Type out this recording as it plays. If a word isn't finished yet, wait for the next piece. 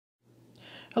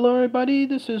Hello everybody,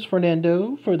 this is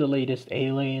Fernando for the latest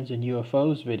Aliens and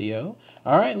UFOs video.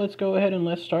 Alright, let's go ahead and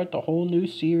let's start the whole new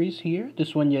series here.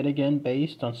 This one yet again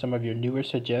based on some of your newer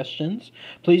suggestions.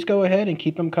 Please go ahead and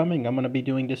keep them coming. I'm going to be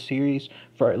doing this series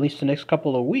for at least the next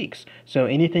couple of weeks. So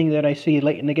anything that I see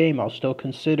late in the game I'll still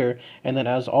consider. And then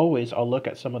as always, I'll look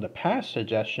at some of the past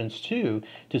suggestions too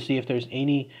to see if there's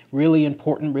any really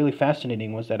important, really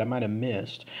fascinating ones that I might have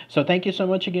missed. So thank you so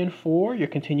much again for your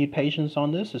continued patience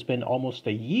on this. It's been almost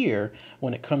a year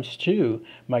when it comes to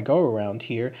my go around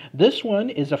here. This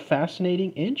one is a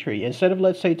fascinating entry. Instead of,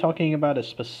 let's say, talking about a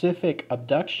specific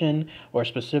abduction or a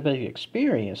specific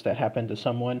experience that happened to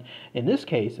someone, in this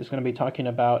case, it's going to be talking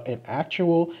about an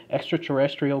actual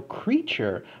extraterrestrial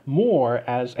creature more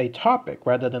as a topic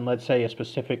rather than, let's say, a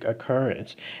specific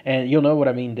occurrence. And you'll know what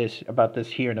I mean about this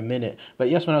here in a minute. But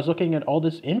yes, when I was looking at all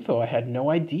this info, I had no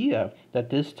idea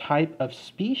that this type of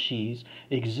species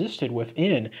existed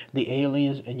within the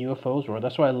aliens and UFOs world.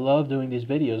 That's why I love doing these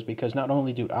videos, because not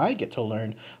only do I get to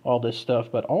learn all this stuff,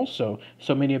 but also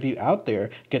so many of you out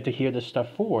there get to hear this stuff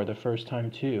for the first time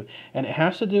too. And it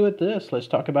has to do with this. Let's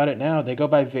talk about it now. They go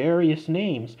by various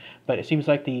names, but it seems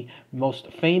like the most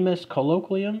famous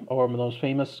colloquium or most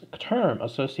famous term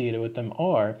associated with them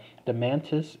are the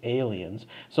Mantis Aliens.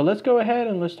 So let's go ahead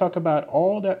and let's talk about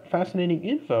all that fascinating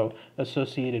info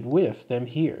associated with them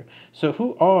here. So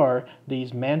who are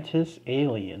these Mantis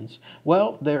Aliens?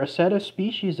 Well, they're a set of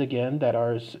species again that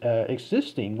are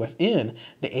existing within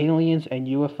the aliens and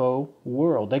UFO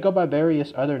world. They go by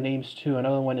various other names too.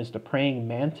 Another one is the praying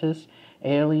mantis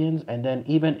aliens, and then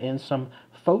even in some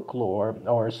folklore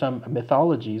or some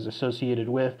mythologies associated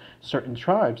with certain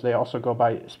tribes, they also go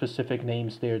by specific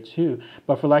names there too.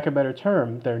 But for lack of a better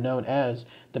term, they're known as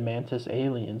the Mantis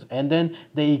Aliens. And then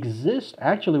they exist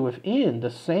actually within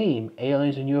the same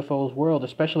aliens and UFOs world,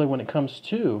 especially when it comes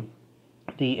to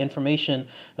the information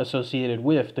associated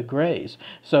with the grays.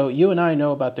 So you and I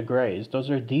know about the grays. Those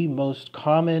are the most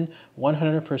common,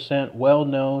 100%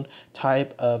 well-known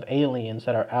type of aliens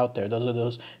that are out there. Those are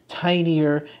those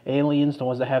tinier aliens, the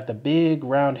ones that have the big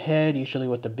round head, usually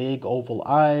with the big oval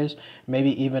eyes, maybe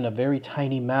even a very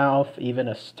tiny mouth, even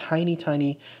a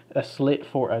tiny a slit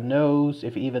for a nose,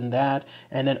 if even that,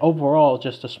 and then overall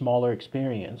just a smaller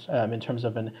experience in terms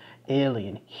of an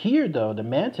alien. Here though, the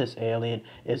mantis alien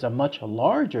is a much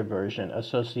larger version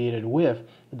associated with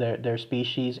their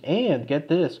species, and get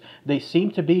this, they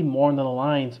seem to be more on the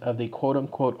lines of the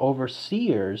quote-unquote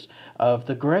overseers of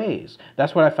the grays.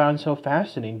 That's what I found so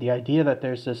fascinating, the idea that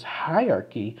there's this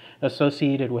hierarchy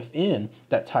associated within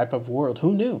that type of world.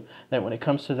 Who knew that when it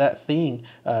comes to that thing,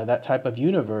 that type of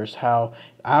universe, how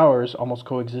ours almost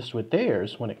coexist with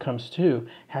theirs when it comes to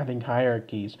having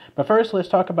hierarchies. But first, let's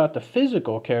talk about the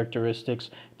physical characteristics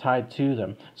tied to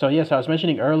them. So yes, I was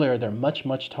mentioning earlier, they're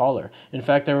much taller. In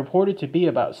fact, they're reported to be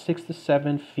about 6 to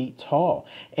 7 feet tall.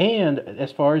 And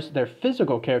as far as their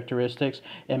physical characteristics,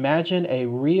 imagine a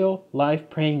real life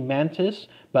praying mantis,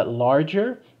 but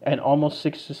larger and almost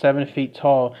 6 to 7 feet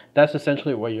tall. That's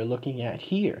essentially what you're looking at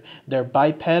here. They're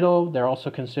bipedal. They're also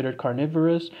considered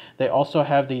carnivorous. They also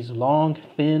have these long,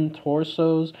 thin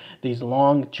torsos, these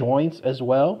long joints as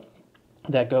well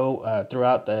that go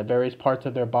throughout the various parts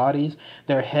of their bodies.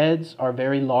 Their heads are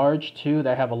very large too.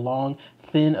 They have a long,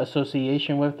 thin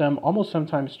association with them, almost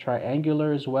sometimes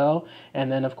triangular as well.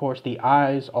 And then of course the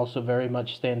eyes also very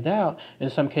much stand out, in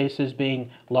some cases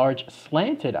being large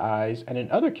slanted eyes, and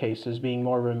in other cases being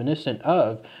more reminiscent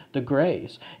of the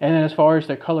grays. And then as far as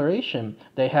their coloration,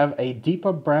 they have a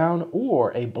deeper brown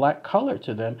or a black color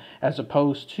to them, as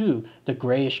opposed to the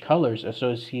grayish colors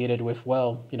associated with,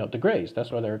 well, you know, the grays.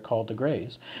 That's why they're called the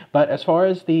grays. But as far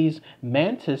as these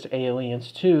mantis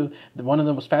aliens too, one of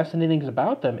the most fascinating things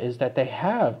about them is that they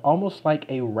have almost like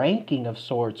a ranking of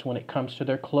sorts when it comes to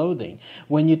their clothing.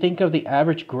 When you think of the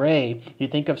average gray, you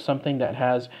think of something that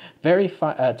has very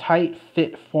tight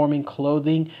fit forming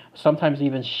clothing, sometimes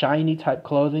even shiny type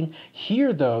clothing.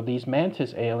 Here though, these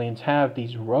mantis aliens have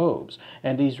these robes,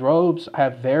 and these robes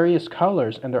have various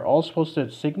colors, and they're all supposed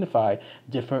to signify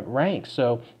different ranks.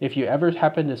 So if you ever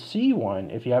happen to see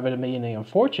one, if you happen to be in the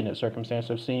unfortunate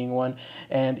circumstance of seeing one,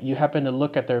 and you happen to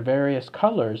look at their various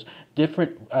colors,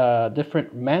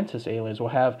 different mantis aliens will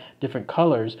have different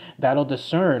colors that'll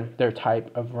discern their type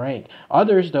of rank.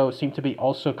 Others though seem to be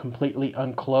also completely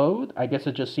unclothed. I guess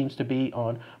it just seems to be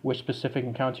on which specific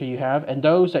encounter you have. And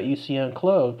those that you see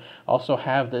unclothed also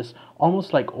have this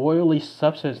almost like oily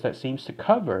substance that seems to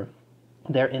cover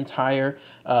their entire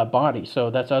body. So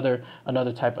that's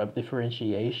another type of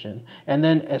differentiation. And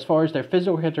then as far as their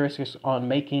physical characteristics on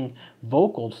making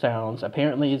vocal sounds,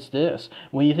 apparently it's this.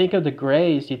 When you think of the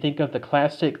Greys, you think of the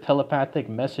classic telepathic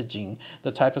messaging,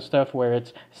 the type of stuff where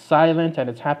it's silent and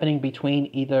it's happening between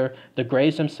either the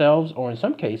Greys themselves or in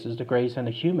some cases the Greys and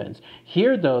the humans.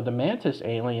 Here though, the Mantis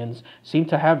aliens seem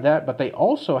to have that, but they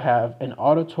also have an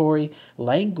auditory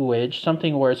language,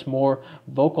 something where it's more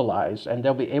vocalized, and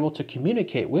they'll be able to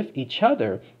communicate with each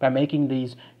other by making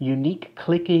these unique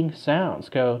clicking sounds.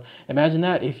 So imagine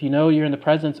that if you know you're in the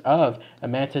presence of a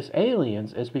Mantis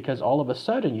aliens, it's because all of a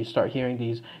sudden you start hearing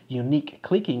these unique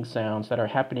clicking sounds that are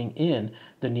happening in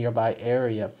the nearby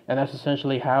area. And that's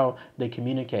essentially how they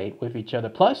communicate with each other.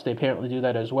 Plus, they apparently do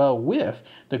that as well with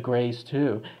the Greys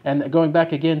too. And going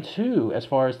back again too, as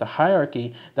far as the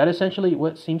hierarchy, that essentially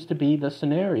what seems to be the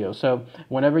scenario. So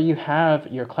whenever you have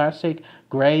your classic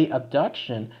Grey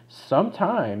abduction,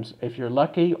 sometimes, if you're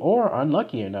lucky or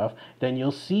unlucky enough, then you'll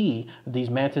see these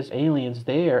Mantis aliens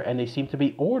there, and they seem to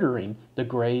be ordering the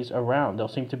Greys around. They'll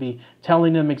seem to be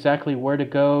telling them exactly where to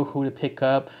go, who to pick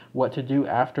up, what to do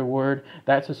afterward.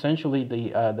 That's essentially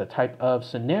the type of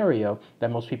scenario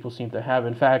that most people seem to have.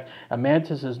 In fact, a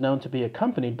Mantis is known to be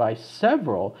accompanied by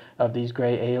several of these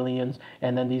Grey aliens,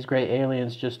 and then these Grey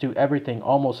aliens just do everything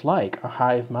almost like a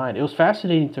hive mind. It was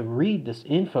fascinating to read this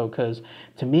info because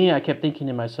to me, I kept thinking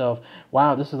to myself,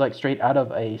 wow, this is like straight out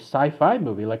of a sci-fi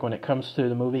movie. Like when it comes to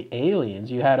the movie Aliens,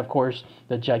 you had, of course,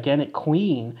 the gigantic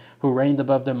queen who reigned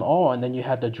above them all, and then you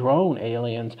had the drone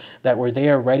aliens that were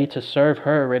there ready to serve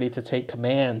her, ready to take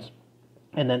commands.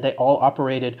 And then they all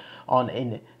operated on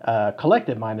a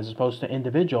collective mind as opposed to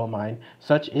individual mind.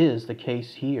 Such is the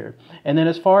case here. And then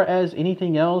as far as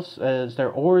anything else, as their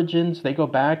origins, they go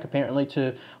back apparently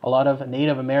to a lot of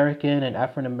Native American and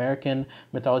African American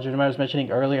mythology. Remember I was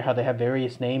mentioning earlier how they have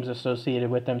various names associated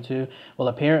with them too. Well,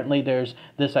 apparently there's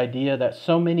this idea that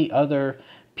so many other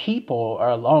people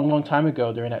a long time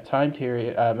ago during that time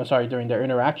period, during their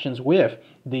interactions with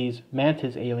these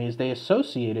Mantis aliens, they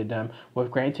associated them with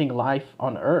granting life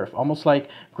on Earth, almost like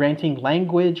granting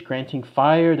language, granting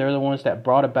fire. They're the ones that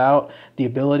brought about the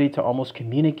ability to almost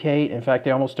communicate. In fact,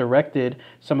 they almost directed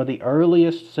some of the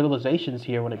earliest civilizations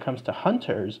here when it comes to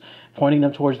hunters, pointing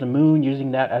them towards the moon,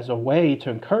 using that as a way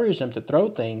to encourage them to throw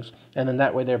things, and then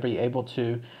that way they'll be able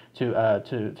to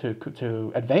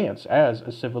advance as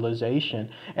a civilization.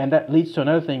 And that leads to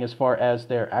another thing as far as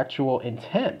their actual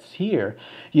intents here.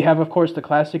 You have, of course,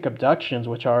 the classic abductions,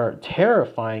 which are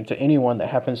terrifying to anyone that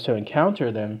happens to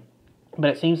encounter them.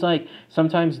 But it seems like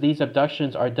sometimes these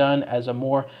abductions are done as a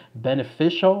more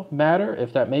beneficial matter,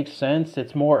 if that makes sense.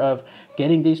 It's more of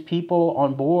getting these people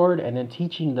on board and then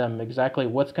teaching them exactly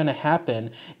what's going to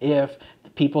happen if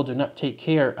people do not take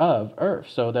care of Earth.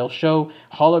 So they'll show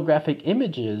holographic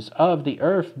images of the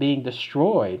Earth being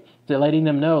destroyed, letting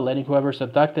them know, letting whoever's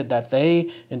abducted, that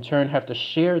they in turn have to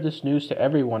share this news to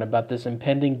everyone about this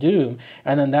impending doom.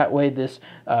 And then that way this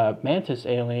Mantis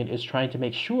alien is trying to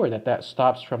make sure that that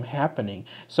stops from happening.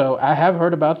 So I have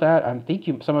heard about that. I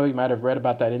think some of you might have read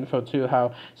about that info too,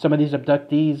 how some of these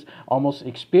abductees almost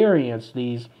experience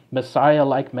these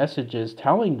Messiah-like messages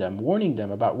telling them, warning them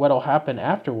about what will happen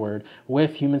afterward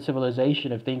with human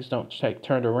civilization if things don't get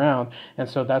turned around. And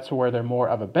so that's where they're more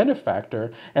of a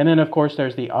benefactor. And then, of course,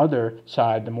 there's the other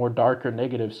side, the more darker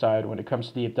negative side when it comes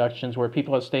to the abductions, where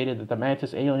people have stated that the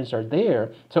Mantis aliens are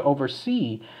there to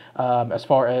oversee as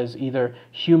far as either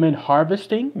human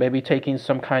harvesting, maybe taking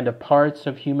some kind of parts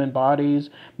of human bodies,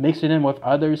 mixing in with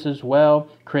others as well,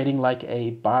 creating like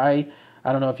a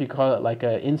I don't know if you call it like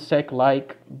an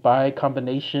insect-like by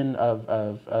combination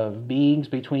of beings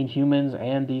between humans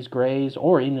and these Greys,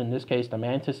 or even in this case, the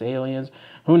Mantis aliens.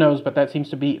 Who knows? But that seems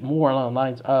to be more along the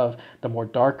lines of the more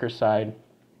darker side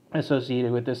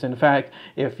associated with this. In fact,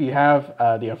 if you have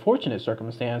the unfortunate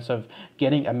circumstance of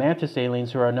getting a Mantis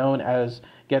aliens who are known as,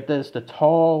 get this, the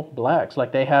tall blacks,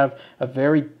 like they have a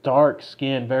very dark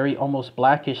skin, very almost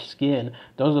blackish skin.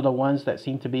 Those are the ones that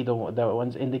seem to be the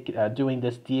ones doing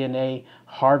this DNA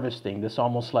harvesting, this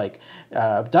almost like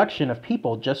abduction of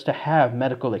people just to have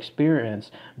medical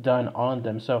experience done on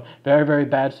them. So very, very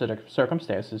bad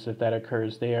circumstances if that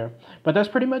occurs there. But that's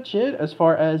pretty much it as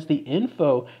far as the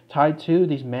info tied to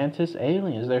these Mantis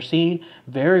aliens. They're seen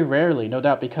very rarely, no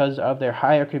doubt because of their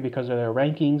hierarchy, because of their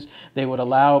rankings. They would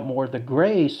allow more of the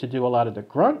Greys to do a lot of the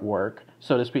grunt work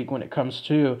so to speak, when it comes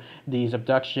to these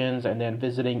abductions and then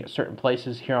visiting certain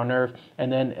places here on Earth. And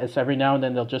then it's every now and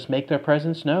then they'll just make their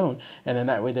presence known, and then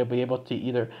that way they'll be able to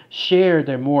either share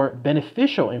their more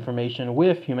beneficial information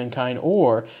with humankind,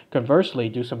 or conversely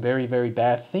do some very, very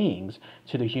bad things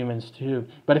to the humans too.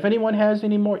 But if anyone has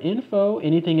any more info,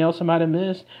 anything else I might have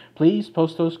missed, please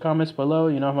post those comments below.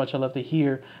 You know how much I love to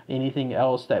hear anything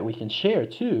else that we can share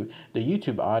to the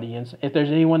YouTube audience. If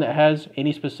there's anyone that has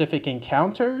any specific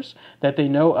encounters that they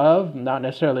know of, not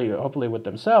necessarily hopefully with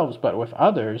themselves, but with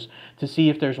others, to see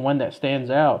if there's one that stands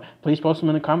out, please post them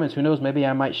in the comments. Who knows, maybe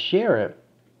I might share it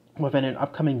within an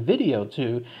upcoming video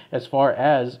too, as far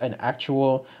as an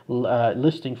actual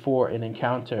listing for an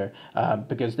encounter,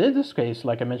 because in this case,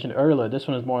 like I mentioned earlier, this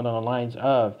one is more on the lines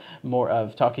of more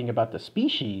of talking about the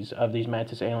species of these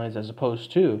mantis aliens as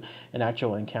opposed to an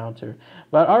actual encounter.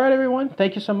 But all right, everyone,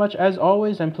 thank you so much as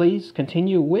always, and please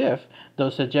continue with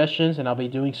those suggestions, and I'll be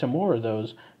doing some more of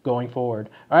those going forward.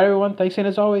 All right, everyone, thanks, and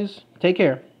as always, take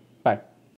care.